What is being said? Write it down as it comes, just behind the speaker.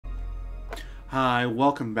Hi,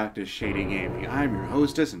 welcome back to Shady Gaming. I'm your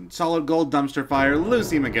hostess and solid gold dumpster fire,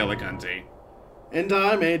 Lucy McGillicuddy. And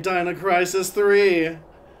I made Dino Crisis 3.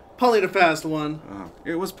 Probably the fast one.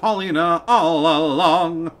 It was Paulina all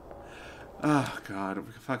along. Oh, God.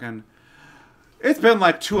 Fucking... It's been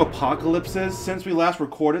like 2 apocalypses since we last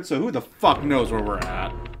recorded, so who the fuck knows where we're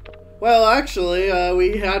at? Well, actually,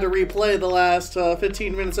 we had to replay the last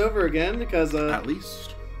 15 minutes over again because... At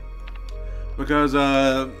least. Because,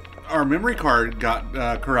 our memory card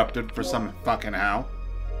got corrupted for some fucking how.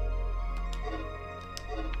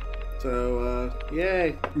 So,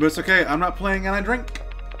 yay. But it's okay, I'm not playing and I drink.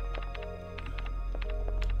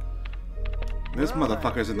 This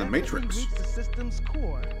motherfucker's in the Matrix.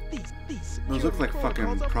 Those look like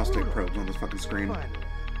fucking prostate probes on this fucking screen. A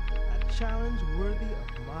challenge worthy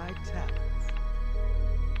of my talents.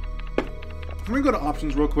 Can we go to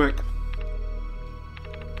options real quick?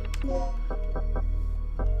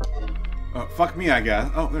 Fuck me, I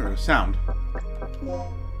guess. Oh, there it is. Sound.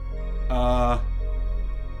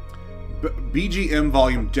 BGM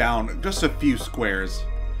volume down just a few squares.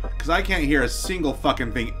 Because I can't hear a single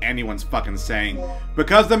fucking thing anyone's fucking saying.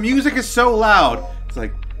 Because the music is so loud. It's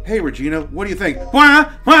like, hey, Regina, what do you think?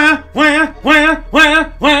 Wah, wah, wah, wah,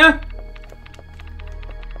 wah, wah.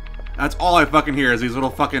 That's all I fucking hear is these little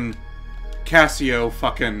fucking Casio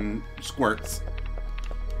fucking squirts.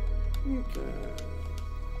 Okay.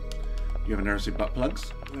 Do you have emergency butt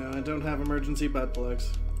plugs? No, I don't have emergency butt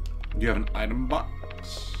plugs. Do you have an item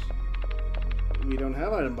box? We don't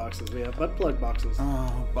have item boxes. We have butt plug boxes.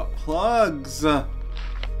 Oh, butt plugs.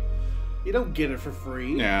 You don't get it for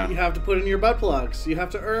free. Yeah. You have to put in your butt plugs. You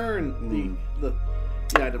have to earn the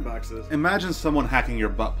item boxes. Imagine someone hacking your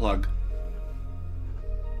butt plug.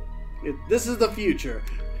 This is the future.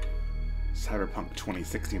 Cyberpunk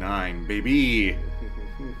 2069, baby.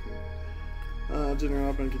 General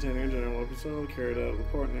open container, general open cell, carried out of the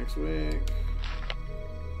port next week.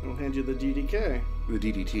 I'll hand you the DDK. The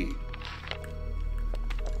DDT.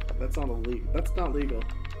 That's not illegal. That's not legal.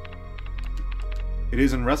 It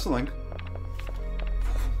is in wrestling.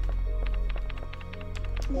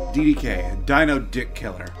 DDK, Dino Dick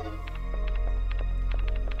Killer.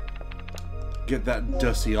 Get that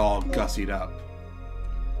dussy all gussied up.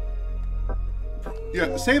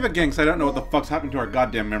 Yeah, save again, because I don't know what the fuck's happening to our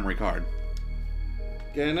goddamn memory card.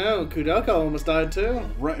 Yeah, no, Kudaka almost died too.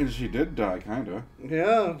 Right, and she did die, kinda.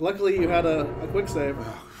 Yeah, luckily you had a quick save.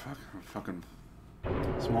 Oh, fucking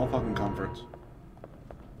small fucking comforts.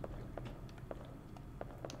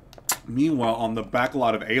 Meanwhile, on the back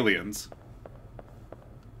lot of aliens.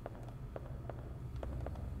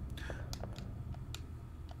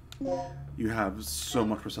 You have so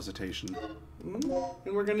much resuscitation. And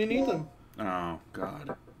we're gonna need them. Oh,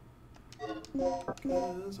 God.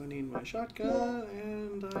 Because I need my shotgun,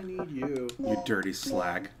 and I need you. You dirty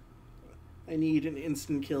slag. I need an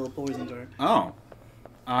instant kill poison dart. Oh.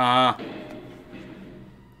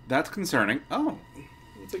 That's concerning. Oh.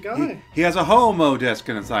 It's a guy. He has a homo disc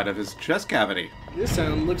inside of his chest cavity. This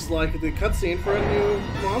sound looks like the cutscene for a new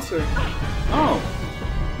monster. Oh.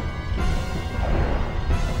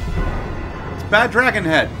 It's Bad Dragon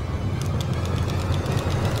Head.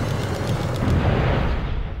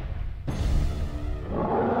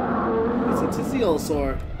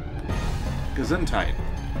 Sore. Gesundheit.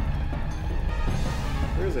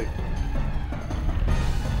 Where is he?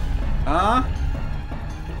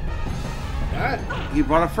 He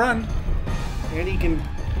brought a friend. And he can...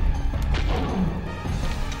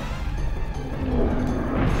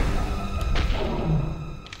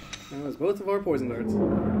 That was both of our poison darts.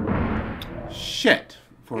 Shit.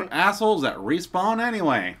 For assholes that respawn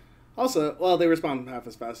anyway. Also, well, they respawn half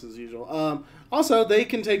as fast as usual. Also, they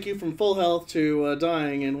can take you from full health to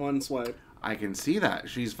dying in one swipe. I can see that.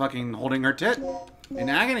 She's fucking holding her tit in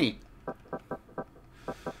agony.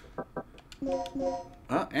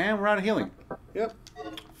 And we're out of healing. Yep.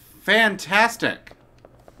 Fantastic.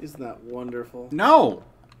 Isn't that wonderful? No.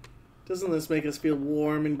 Doesn't this make us feel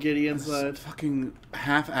warm and giddy inside? Fucking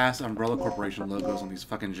half-ass Umbrella Corporation logos on these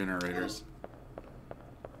fucking generators.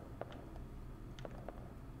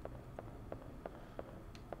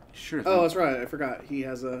 Sure. Oh, that's right. I forgot. He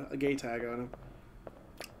has a gay tag on him.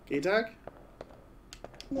 Gay tag?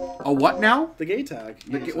 A what now? The gay tag.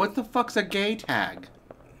 What the fuck's a gay tag?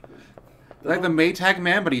 Like the Maytag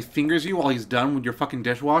man, but he fingers you while he's done with your fucking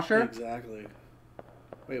dishwasher? Exactly.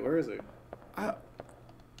 Wait, where is he?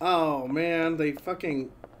 Oh, man. They fucking...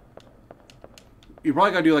 You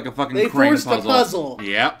probably gotta do like a fucking They crane forced puzzle. a puzzle.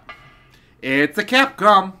 Yep. It's a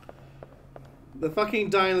Capcom. The fucking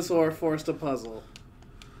dinosaur forced a puzzle.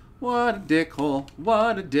 What a dickhole.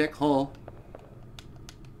 What a dickhole.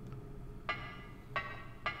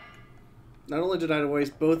 Not only did I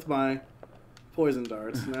waste both my poison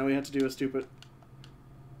darts, now we have to do a stupid...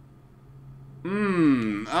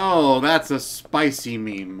 Oh, that's a spicy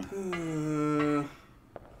meme.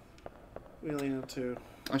 We only have two.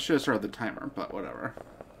 I should have started the timer, but whatever.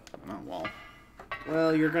 Oh, well.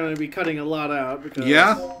 Well, you're going to be cutting a lot out because...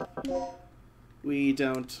 Yeah? We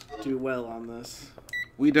don't do well on this.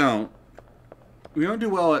 We don't. We don't do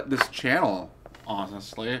well at this channel,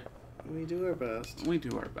 honestly. We do our best. We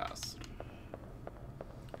do our best.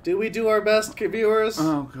 Do we do our best, viewers?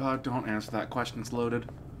 Oh, God, don't answer that question. It's loaded.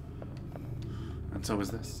 And so is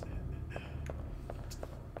this.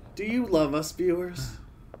 Do you love us, viewers?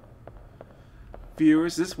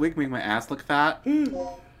 Viewers, this wig make my ass look fat? Okay,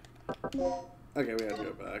 we have to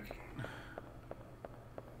go back.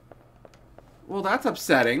 Well, that's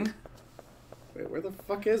upsetting. Wait, where the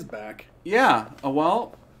fuck is back? Yeah,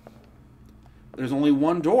 well, there's only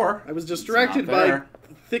one door. I was distracted by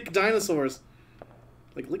thick dinosaurs.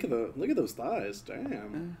 Like, look at those thighs.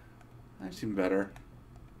 Damn. I've seen better.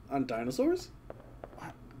 On dinosaurs?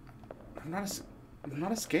 I'm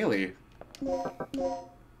not a scaly.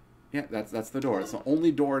 Yeah, that's the door. It's the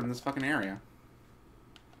only door in this fucking area.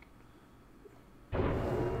 Oh,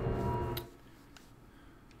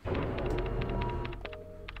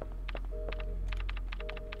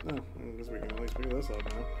 I guess we can at least figure this out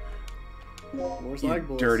now. More slag You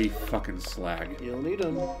bullets. dirty fucking slag. You'll need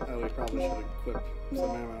them. Oh, we probably should have equipped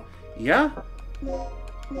some ammo. Yeah?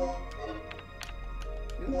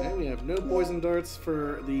 And we have no poison darts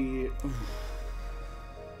for the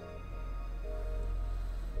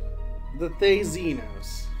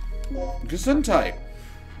Thezinos. Gesundheit.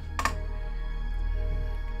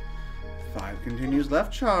 5 continues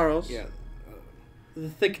left, Charles. Yeah. The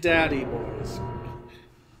Thick Daddy boys.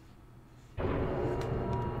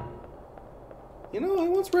 You know, I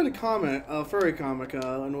once read a furry comic,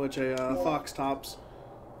 in which a fox tops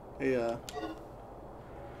a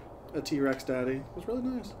T-Rex daddy. It was really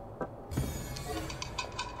nice.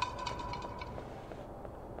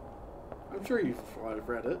 I'm sure you've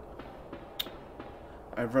read it.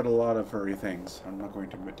 I've read a lot of furry things. I'm not going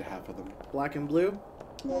to admit to half of them. Black and Blue?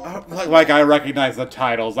 Like I recognize the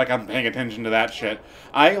titles, like I'm paying attention to that shit.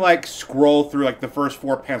 I, like, scroll through, like, the first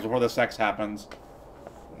 4 panels before the sex happens.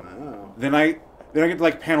 Wow. Then I get to,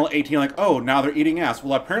 like, panel 18, like, oh, now they're eating ass.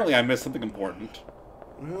 Well, apparently I missed something important.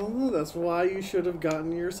 Well, that's why you should have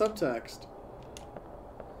gotten your subtext.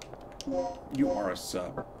 You are a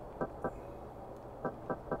sub.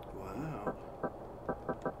 Wow.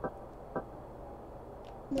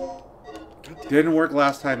 Didn't work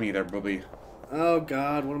last time either, Booby. Oh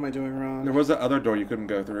god, what am I doing wrong? There was that other door you couldn't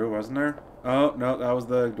go through, wasn't there? Oh, no, that was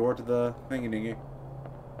the door to the thingy-dingy.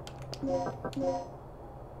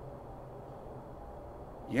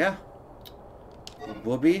 Yeah.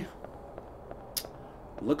 Booby.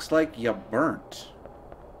 Looks like you burnt.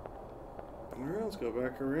 Alright, let's go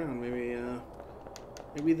back around.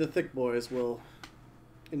 Maybe the thick boys will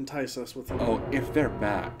entice us with them. Oh, if they're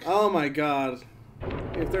back. Oh my god.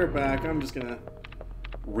 If they're back, I'm just gonna...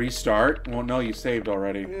 Restart? Well, no, you saved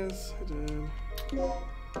already. Yes, I did.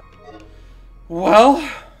 Well,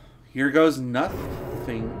 here goes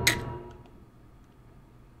nothing.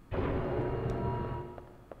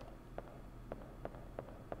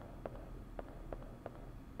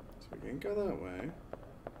 So we can't go that way.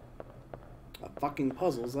 Fucking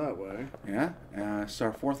puzzles that way. Yeah, it's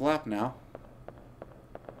our 4th lap now.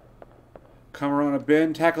 Come around a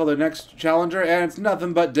bend, tackle the next challenger, and it's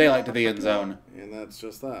nothing but daylight to the end zone. And that's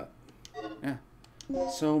just that. Yeah.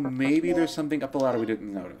 So maybe there's something up the ladder we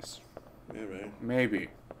didn't notice. Maybe. Maybe.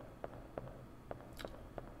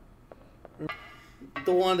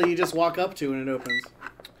 The one that you just walk up to and it opens.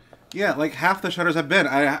 Yeah, like half the shutters have been.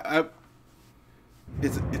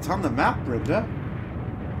 It's on the map, Brenda.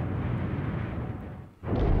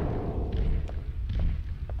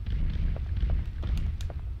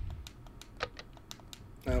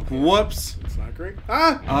 Okay. Whoops. It's not great.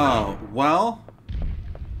 Ah! Oh, well.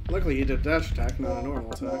 Luckily you did a dash attack, not a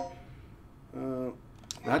normal attack.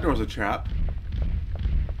 That door's a trap.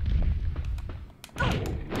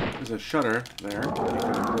 There's a shutter there.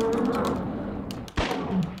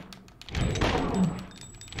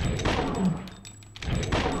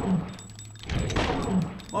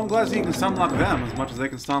 Well, I'm glad you can stunlock them as much as they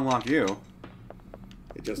can stunlock you.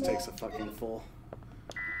 It just takes a fucking full...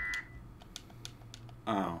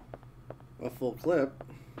 Oh. A full clip.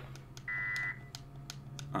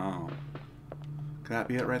 Oh. Could that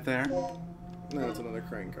be it right there? No, it's another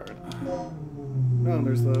crane card. No,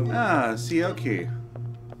 there's the... Ah, karaoke.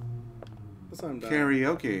 That's not done.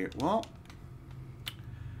 Karaoke. Well,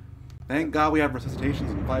 thank God we have resuscitations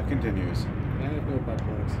and 5 continues. I have no butt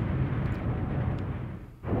plugs.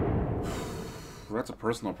 That's a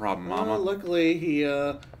personal problem, Mama. Luckily he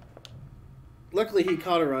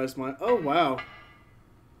cauterized my. Oh wow.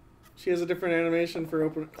 She has a different animation for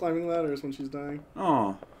climbing ladders when she's dying.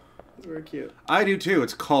 Oh. It's very cute. I do too.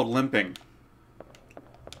 It's called limping.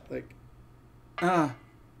 Like. Ah.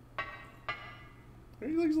 Why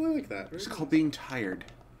do you usually like that? It's called being tired.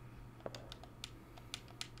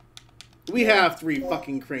 We have 3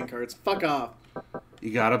 fucking crane carts. Fuck off.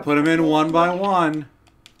 You gotta put them in one by one.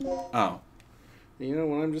 Oh. You know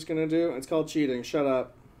what I'm just gonna do? It's called cheating. Shut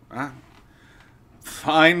up. Ah.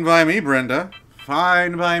 Fine by me, Brenda.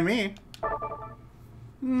 Fine by me.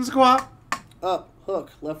 Squat. Up,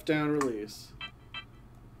 hook, left down, release.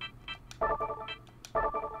 Oh,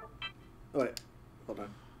 wait. Hold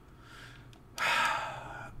on.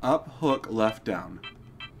 Up, hook, left, down.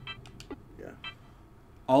 Yeah.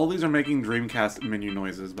 All these are making Dreamcast menu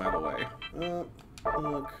noises, by the way. Up,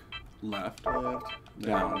 hook, Left, left,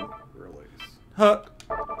 down. release. Hook.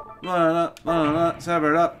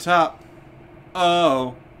 Severed up top.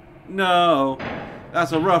 Oh. No.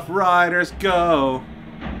 That's a Rough Riders go.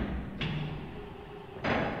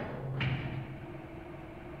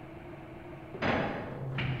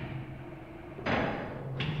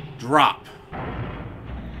 Drop.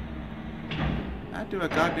 That do a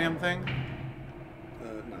goddamn thing?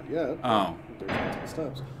 Not yet. Oh. There's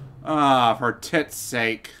steps. Ah, for tits'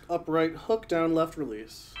 sake. Upright, hook, down, left,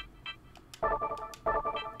 release.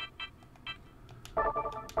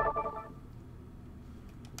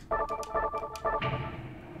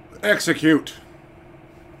 Execute.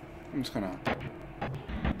 I'm just gonna...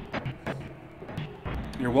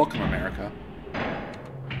 You're welcome, America.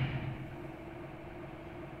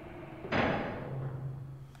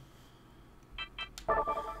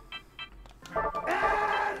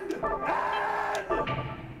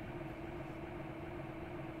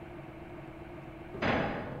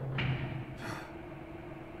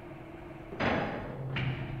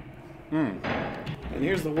 And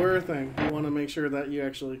here's the weird thing. You want to make sure that you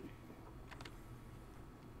actually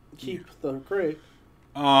keep the crate.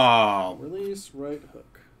 Oh. Release, right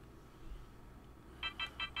hook.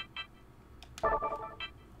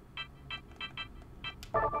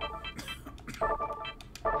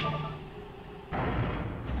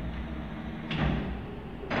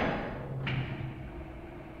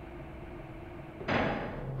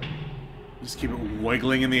 Just keep it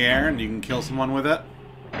wiggling in the air and you can kill someone with it?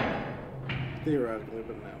 Theoretically,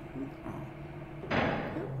 but no. Oh.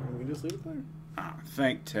 Yep, we can just leave it there. Ah,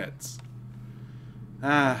 thank tits.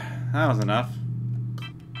 Ah, that was enough.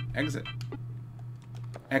 Exit.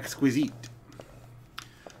 Exquisite.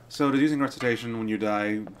 So, does using recitation when you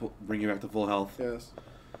die bring you back to full health? Yes.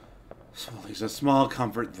 So, at least a small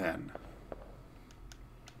comfort then.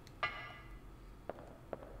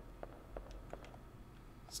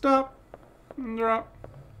 Stop. Drop.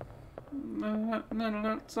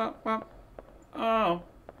 No, stop. Oh.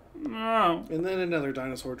 No. And then another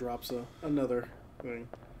dinosaur drops another thing.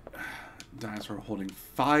 Dinosaur holding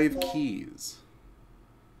 5 keys.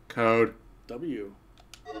 Code. W.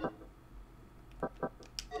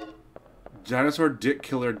 Dinosaur Dick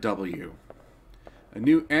Killer W. A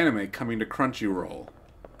new anime coming to Crunchyroll.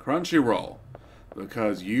 Crunchyroll.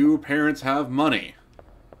 Because you parents have money.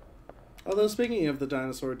 Although, speaking of the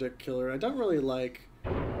dinosaur dick killer, I don't really like...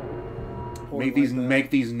 Make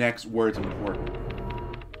these next words important.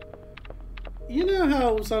 You know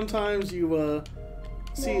how sometimes you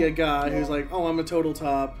see a guy who's like, oh, I'm a total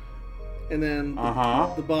top, and then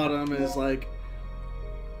the bottom is like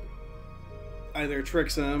either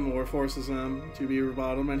tricks him or forces him to be a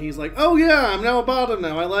bottom, and he's like, oh yeah, I'm now a bottom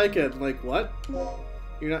now, I like it. Like, what?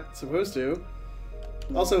 You're not supposed to.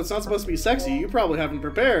 Also, it's not supposed to be sexy, you probably haven't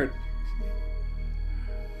prepared.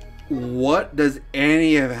 What does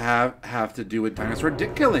any of have to do with dinosaur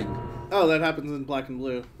dick killing? Oh, that happens in Black and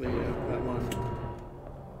Blue, that one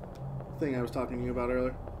thing I was talking to you about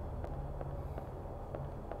earlier.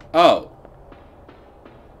 Oh.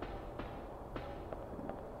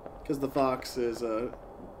 Because the fox is,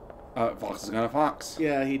 Fox is gonna fox.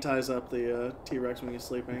 yeah, he ties up the T-Rex when he's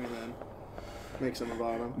sleeping and then makes him a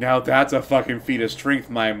bottom. Now that's a fucking feat of strength,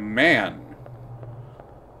 my man.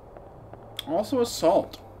 Also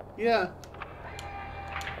assault. Yeah.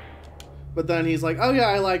 But then he's like, oh yeah,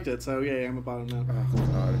 I liked it, so yeah, I'm a bottom now. Oh,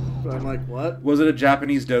 God. But I'm like, what? Was it a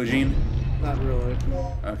Japanese dojin? Not really.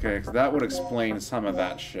 Okay, because that would explain some of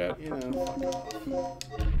that shit. You know, fuck off.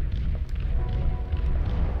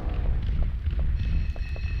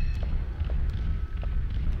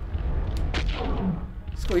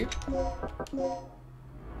 Squeak.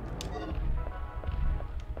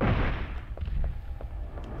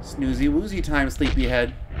 Snoozy woozy time,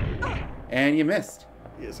 sleepyhead. And you missed.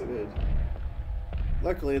 Yes, I did.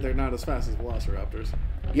 Luckily, they're not as fast as Velociraptors.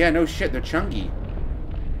 Yeah, no shit, they're chunky.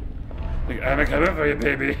 Like, I'm coming for you,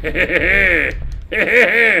 baby.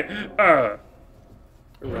 A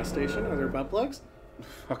rest station? Are there butt plugs?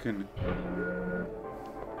 Fucking.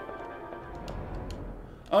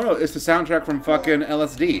 Oh no, it's the soundtrack from fucking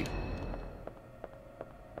LSD.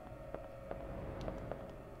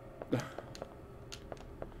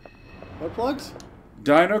 Butt plugs?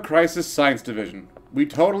 Dino Crisis Science Division. We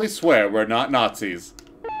totally swear we're not Nazis.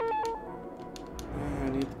 I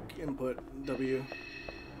need input. W.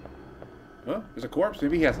 Oh, there's a corpse.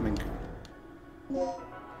 Maybe he has something.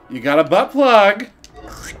 You got a butt plug!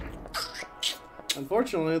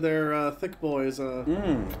 Unfortunately, they're thick boys.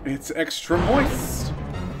 It's extra moist.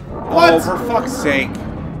 What? Oh, for fuck's sake.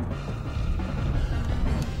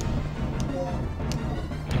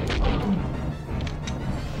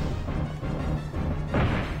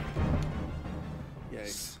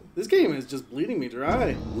 Yikes. This game is just bleeding me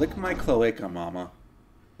dry. Lick my cloaca, mama.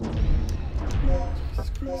 Jesus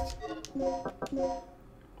Christ.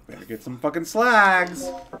 Better get some fucking slags.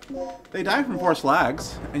 They die from 4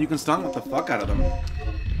 slags, and you can stun the fuck out of them.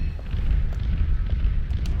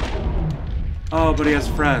 Oh, but he has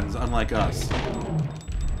friends, unlike us.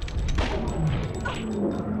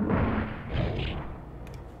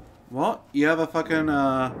 Well, you have a fucking,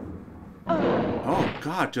 Oh,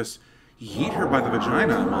 God, just yeet her by the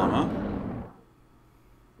vagina, mama.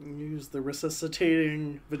 Use the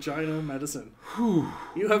resuscitating vagina medicine. Whew.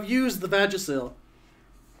 You have used the Vagisil.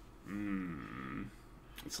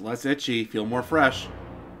 It's less itchy, feel more fresh.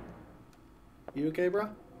 You okay, bro?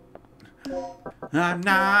 I'm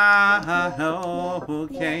not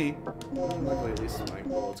okay. Luckily, at least my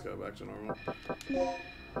bullets go back to normal.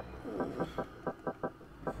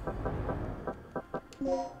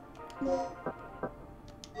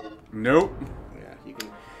 Nope. Yeah, you can.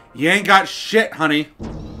 You ain't got shit, honey.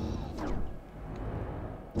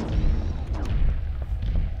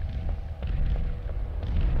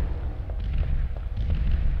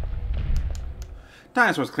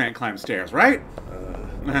 Dinosaurs can't climb stairs, right?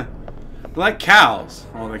 Like cows.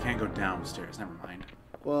 Oh, they can't go downstairs. Never mind.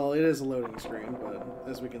 Well, it is a loading screen, but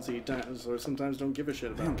as we can see, dinosaurs sometimes don't give a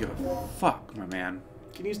shit They about don't it. give a fuck, my man.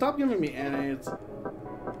 Can you stop giving me AIDS?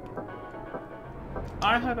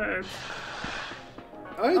 I have AIDS.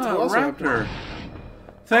 Oh, it's Oh, Velociraptor. Raptor.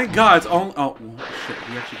 Thank God it's only. Oh, well, shit.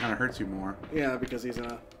 He actually kind of hurts you more. Yeah, because he's in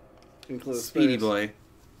a enclosed Speedy space.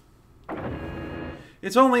 boy.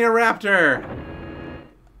 It's only a raptor.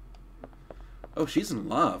 Oh, she's in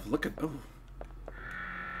love. Look at. Oh.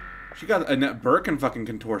 She got a net Birkin fucking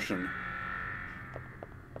contortion.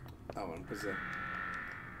 That one was a...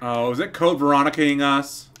 Oh, is it Code Veronica-ing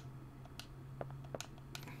us?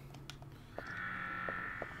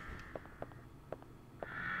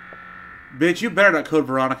 Bitch, you better not Code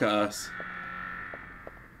Veronica us.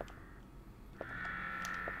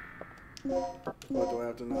 What do I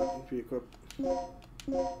have to not be equipped?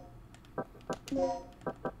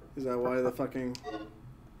 Is that why the fucking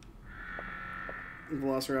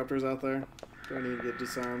Velociraptor's out there? Do I need to get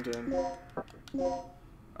disarmed and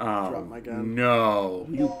Oh, drop my gun? no.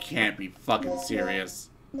 You can't be fucking serious.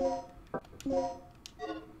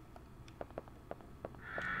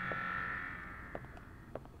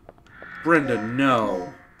 Brenda,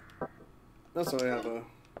 no. That's why I have a...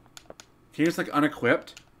 Can you just, like,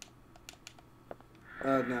 unequipped?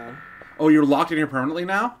 no. Oh, you're locked in here permanently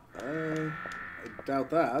now? I doubt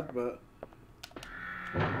that, but...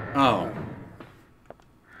 Oh.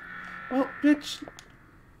 Well, bitch.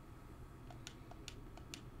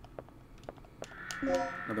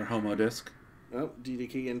 Another homo disc. Oh, DD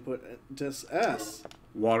key input dis S.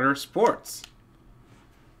 Water sports.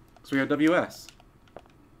 So we have WS.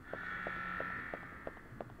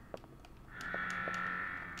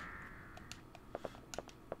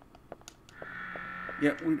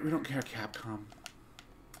 Yeah, we don't care, Capcom.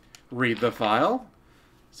 Read the file.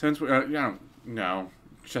 Since we, no,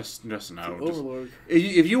 just no. Just, Overlord.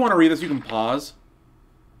 if you want to read this, you can pause.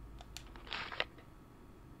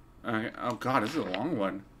 Oh God, this is a long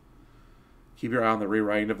one. Keep your eye on the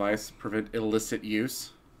rewriting device. Prevent illicit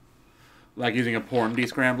use, like using a porn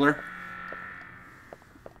descrambler.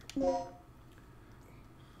 There's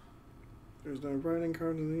no writing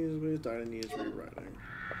card in these ways. Dino needs rewriting.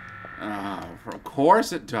 Oh, of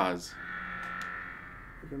course it does.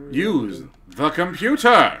 We can rewrite Use it. the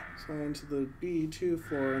computer. Sign to the B2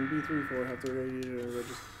 floor and B3 floor have the radiator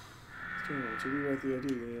register. To rewrite the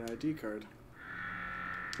ID, you need an ID card.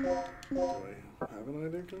 Do I have an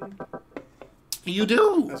ID card? You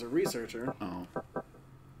do. As a researcher, Oh.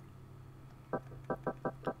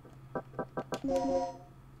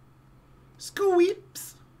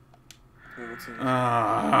 Squeeps. Oh, what's in it?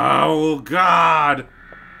 Oh, God.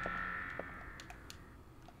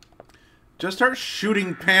 Just start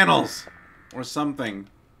shooting panels. Or something.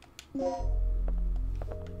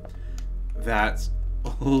 That's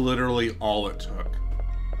literally all it took.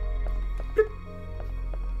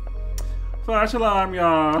 Flash alarm,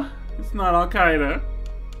 y'all. It's not Al-Qaeda.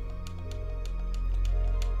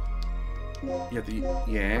 You have to...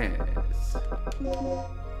 Yes.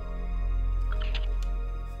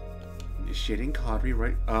 You're shitting Cadre,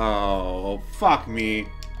 right? Oh, fuck me.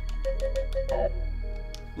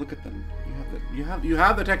 Look at them. You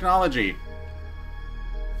have the technology.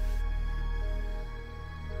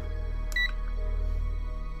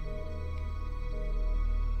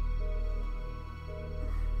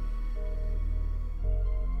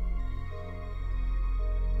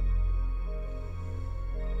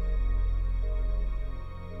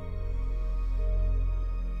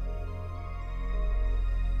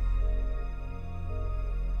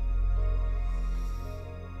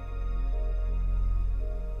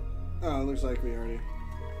 Oh, it looks like we already...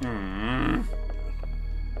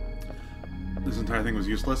 This entire thing was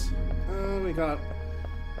useless? We got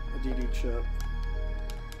a DD chip.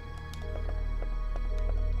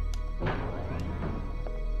 Ugh,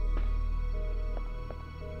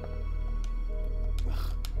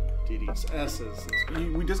 DD's S's.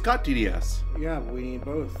 We just got DDS. Yeah, but we need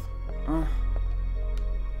both. Oh.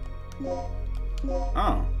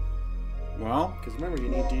 Well. Because remember, you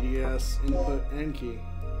need DDS, input, and key.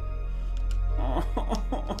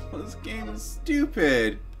 Oh, this game is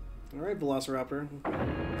stupid. Alright, Velociraptor.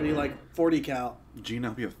 How do you like 40 cal? Gina,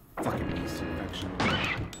 I'll be a fucking yeast infection.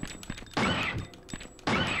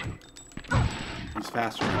 He's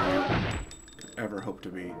faster than I could ever hope to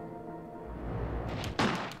be.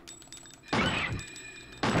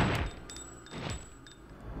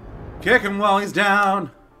 Kick him while he's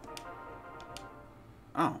down.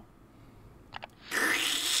 Oh.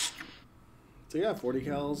 So yeah, 40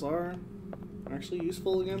 cals are actually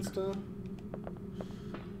useful against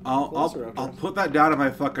I'll put that down in my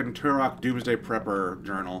fucking Turok Doomsday Prepper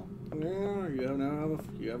journal. Yeah,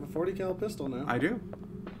 you have a 40 cal pistol now. I do.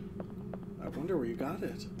 I wonder where you got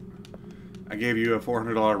it. I gave you a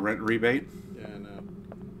 $400 rent rebate. Yeah, I know.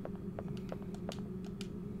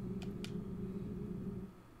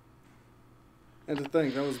 And to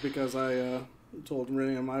think, that was because I told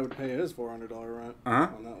Miriam I would pay his $400 rent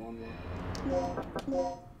on that one.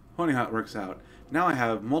 Funny how it works out. Now I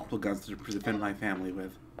have multiple guns to defend my family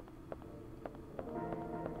with.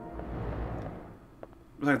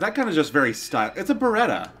 Like, that gun is just very style. It's a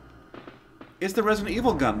Beretta. It's the Resident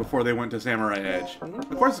Evil gun before they went to Samurai Edge.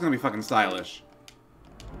 Of course it's gonna be fucking stylish.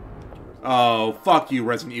 Oh, fuck you,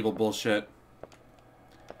 Resident Evil bullshit.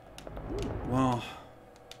 Well...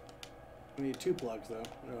 We need 2 plugs, though.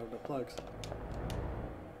 We don't have no plugs.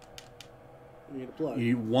 We need a plug. You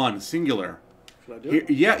need one, singular. Should I do it?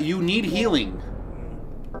 Yeah, you need healing.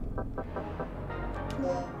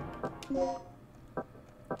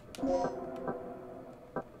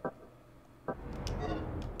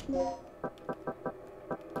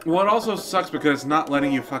 Well, it also sucks because it's not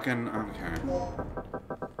letting you fucking... Okay.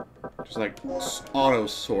 Just like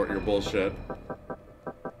auto-sort your bullshit.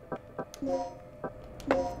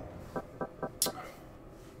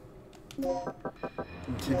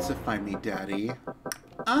 Intensify me, daddy.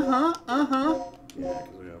 Uh-huh, uh-huh. Yeah,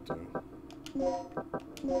 because we have to.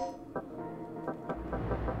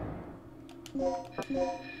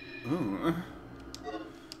 Ooh.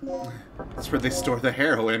 That's where they store the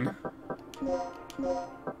heroin.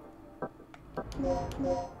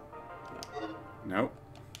 Nope.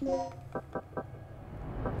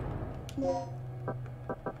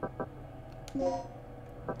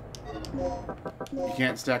 You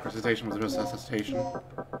can't stack resuscitation with resuscitation.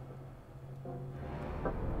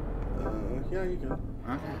 Yeah, you can.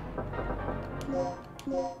 Okay.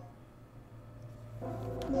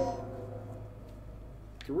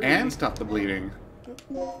 And stop the bleeding.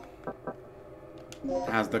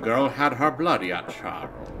 Has the girl had her blood yet,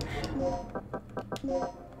 Charles?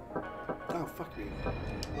 Oh, fuck me.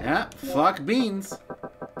 Yeah, fuck beans.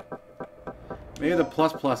 Maybe the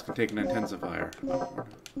 ++ can take an intensifier.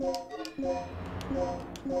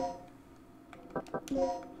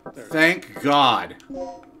 Thank God.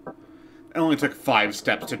 It only took 5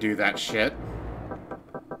 steps to do that shit.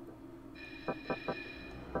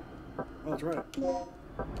 Oh, that's right.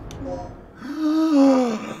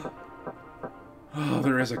 Oh,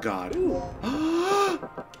 there is a God. I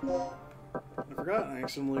forgot I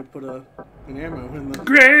accidentally put an ammo in the...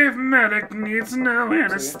 Grave medic needs no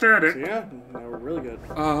anesthetic. So yeah, now we're really good.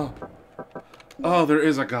 Oh. Oh, there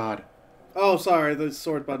is a god. Oh, sorry, the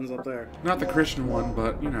sword button's up there. Not the Christian one,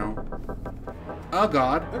 but, you know. A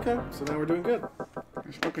god. Okay, so now we're doing good.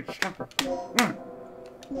 Let's look at chopper.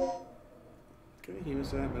 Okay,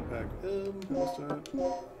 hemostat, medpack, hemostat,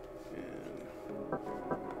 and...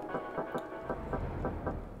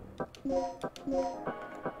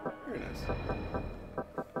 Very nice.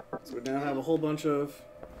 So we now have a whole bunch of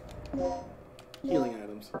healing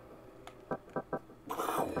items.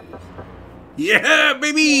 Yeah,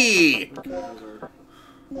 baby! Okay, those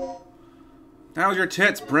are How's your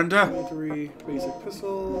tits, Brenda? 23 basic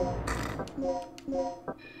pistol.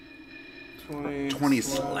 20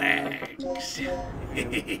 slags.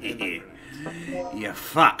 You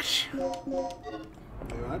fucked.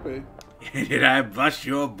 You might be. Did I bust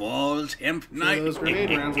your balls, hemp So knight? those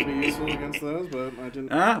grenade rounds would be useful against those, but I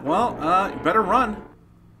didn't. You better run.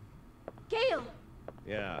 Gale!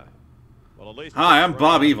 Yeah. Well, at least Hi, I'm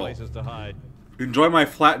Bob Evil. places to hide. Enjoy my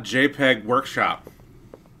flat JPEG workshop.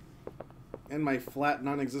 And my flat,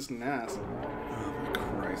 non-existent ass. Oh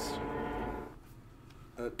my Christ.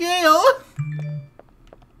 Gale!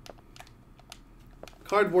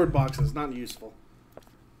 Cardboard boxes, not useful.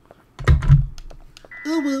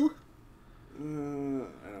 Ooh. I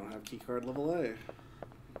don't have keycard level A.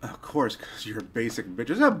 Of course, because you're a basic bitch.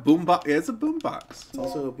 It's a boombox. It's a boombox. It's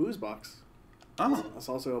also a booze box. Oh. It's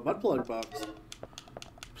also a butt plug box.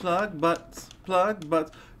 Plug butts. Plug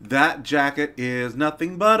butts. That jacket is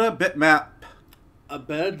nothing but a bitmap. A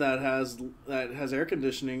bed that has air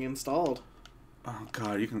conditioning installed. Oh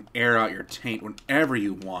god, you can air out your taint whenever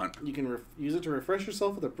you want. You can use it to refresh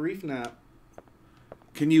yourself with a brief nap.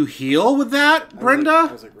 Can you heal with that, Brenda?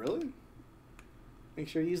 I was like, really? Make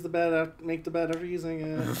sure you use the bed. Make the bed after using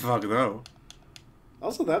it. Fuck no.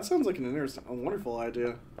 Also, that sounds like a wonderful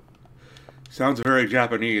idea. Sounds very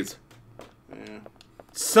Japanese. Yeah.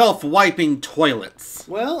 Self-wiping toilets.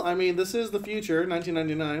 Well, I mean, this is the future,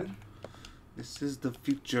 1999. This is the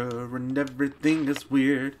future and everything is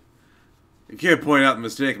weird. You can't point out the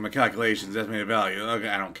mistake in my calculations, estimated value. Okay,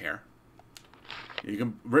 I don't care. You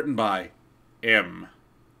can written by M.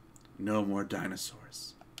 No more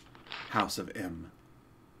dinosaurs. House of M.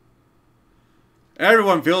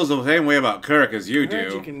 Everyone feels the same way about Kirk as you I heard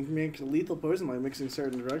do. you can make lethal poison by mixing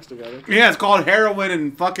certain drugs together. Yeah, it's called heroin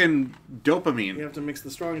and fucking dopamine. You have to mix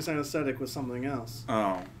the strongest anesthetic with something else,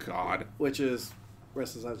 Oh, God. which is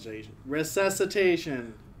resuscitation.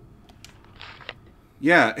 Resuscitation.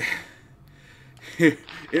 Yeah. It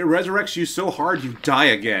resurrects you so hard you die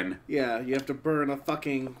again. Yeah, you have to burn a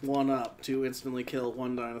fucking one up to instantly kill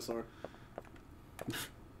one dinosaur.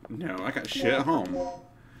 No, I got shit at home.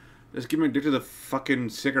 Just get me addicted to fucking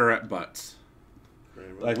cigarette butts.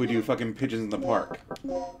 Like we do fucking pigeons in the park.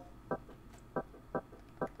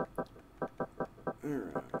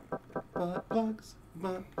 Butt plugs,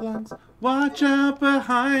 butt plugs. Watch out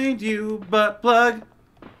behind you, butt plug.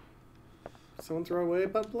 Someone throw away a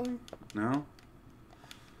butt plug? No?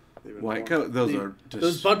 They've been White worn- coat, those they- are just...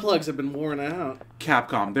 Those butt plugs have been worn out.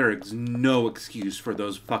 Capcom, there is no excuse for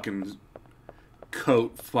those fucking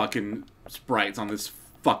coat fucking sprites on this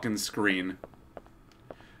fucking screen.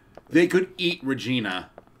 They could eat Regina.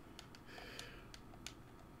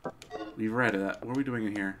 We've read that. What are we doing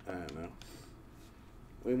in here? I don't know.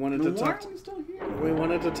 We wanted to Why talk. are we still here? We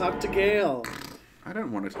wanted to talk to Gale. I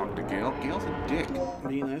don't want to talk to Gale. Gale's a dick.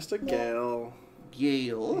 Be nice to Gale.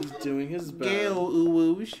 Gale. He's doing his best. Gale,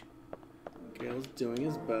 ooh-woosh. Gale's doing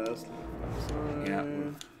his best. Sorry. Yeah.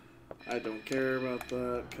 I don't care about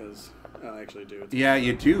that because I actually do. Yeah,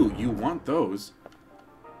 you do. You want those.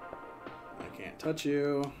 I can't touch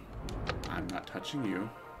you. I'm not touching you.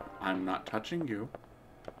 I'm not touching you.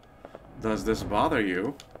 Does this bother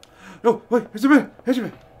you? Oh, wait, it's a bit. It's a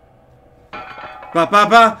bit. Ba ba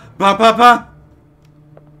ba ba ba ba.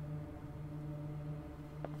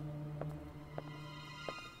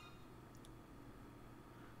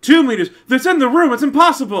 Two meters. That's in the room. It's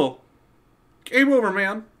impossible. Game over,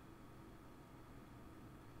 man.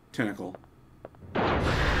 Tentacle.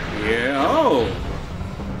 Yeah. Oh.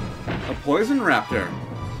 A poison raptor.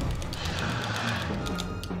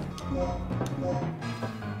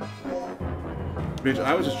 Bitch,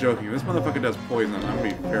 I was just joking. If this motherfucker does poison, I'm gonna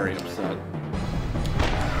be very upset.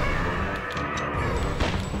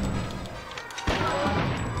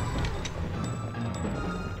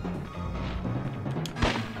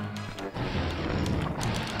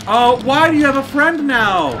 Oh, why do you have a friend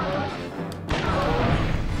now?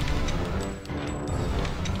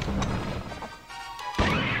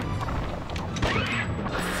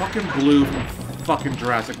 Fucking blue from fucking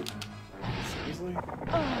Jurassic. Seriously?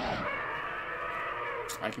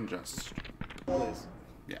 I can just... Please.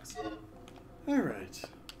 Yes. Alright.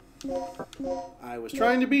 I was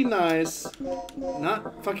trying to be nice.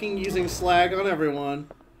 Not fucking using slag on everyone.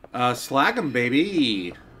 Slag 'em,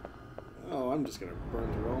 baby. Oh, I'm just gonna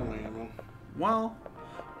burn through all my ammo. Well,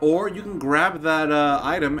 or you can grab that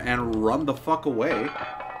item and run the fuck away.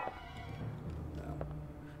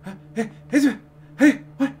 Hey,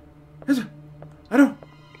 what? I don't.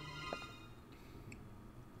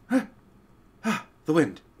 The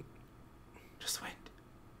wind. Just the wind.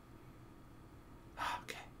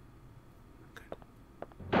 Okay. Good.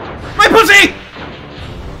 My pussy!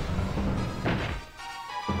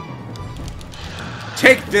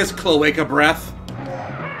 Take this, cloaca breath.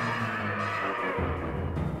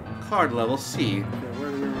 Card level C. Okay,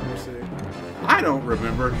 where do we remember C? I don't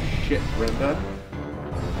remember shit, Brenda.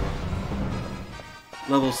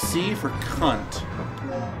 Level C for cunt.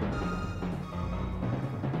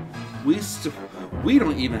 We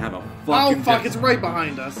don't even have a fucking... Oh, fuck, it's right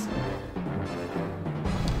behind us.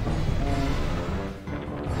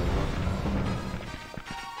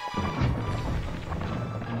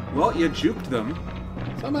 Well, you juked them.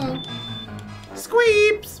 Somehow.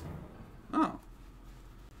 Squeeps! Oh.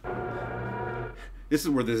 This is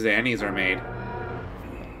where the Xannies are made.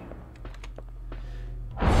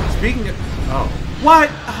 Speaking of... Oh. What?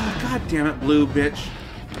 Oh, God damn it, blue bitch.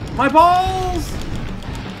 My balls!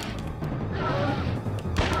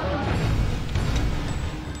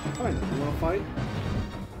 Fine, you wanna fight?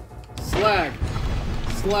 Slag!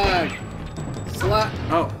 Slag! Slag!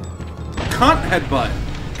 Oh. Cunt headbutt.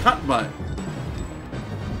 Cunt butt.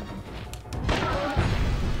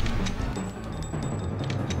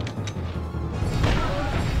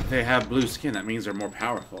 They have blue skin. That means they're more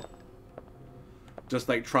powerful. Just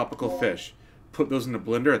like tropical fish. Put those in the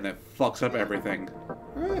blender and that fucks up everything.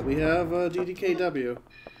 Alright, we have DDKW.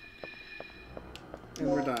 And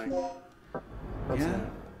we're dying. That's Yeah.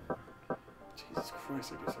 Jesus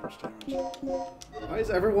Christ, I do so much damage. Why does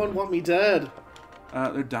everyone want me dead?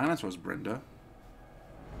 They're dinosaurs, Brenda.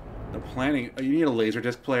 They're planning... Oh, you need a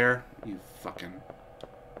Laserdisc player? You fucking...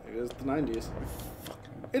 It is the 90s.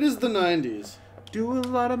 Fucking... It is the 90s. Do a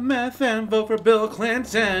lot of meth and vote for Bill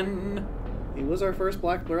Clinton. He was our first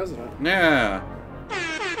black president. Yeah.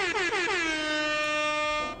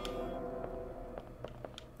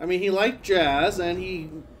 I mean, he liked jazz, and he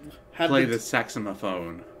had Play the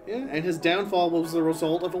saxophone. Yeah, and his downfall was the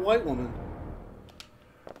result of a white woman.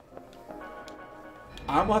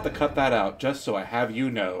 I'm gonna have to cut that out just so I have you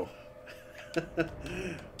know.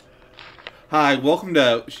 Hi, welcome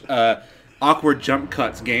to Awkward Jump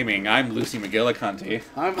Cuts Gaming. I'm Lucy McGillicuddy.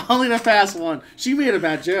 I'm only the fast one. She made a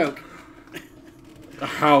bad joke.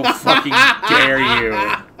 How fucking dare you?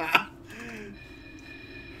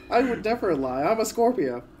 I would never lie. I'm a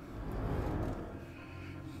Scorpio.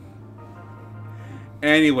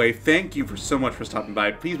 Anyway, thank you so much for stopping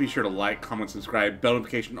by. Please be sure to like, comment, subscribe, bell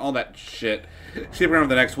notification, all that shit. Stick around for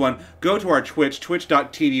the next one. Go to our Twitch,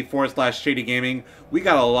 twitch.tv/Shady Gaming. We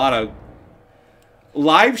got a lot of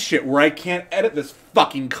live shit where I can't edit this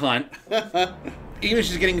fucking cunt. Even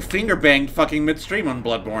she's getting finger banged fucking midstream on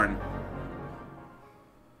Bloodborne.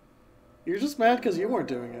 You're just mad because you weren't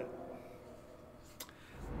doing it.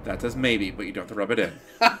 That says maybe, but you don't have to rub it in.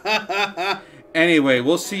 Anyway,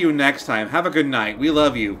 we'll see you next time. Have a good night. We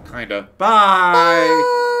love you, kinda. Bye!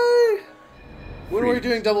 Bye! When are we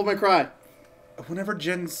doing Double My Cry? Whenever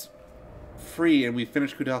Jen's free and we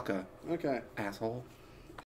finish Kudelka. Okay. Asshole.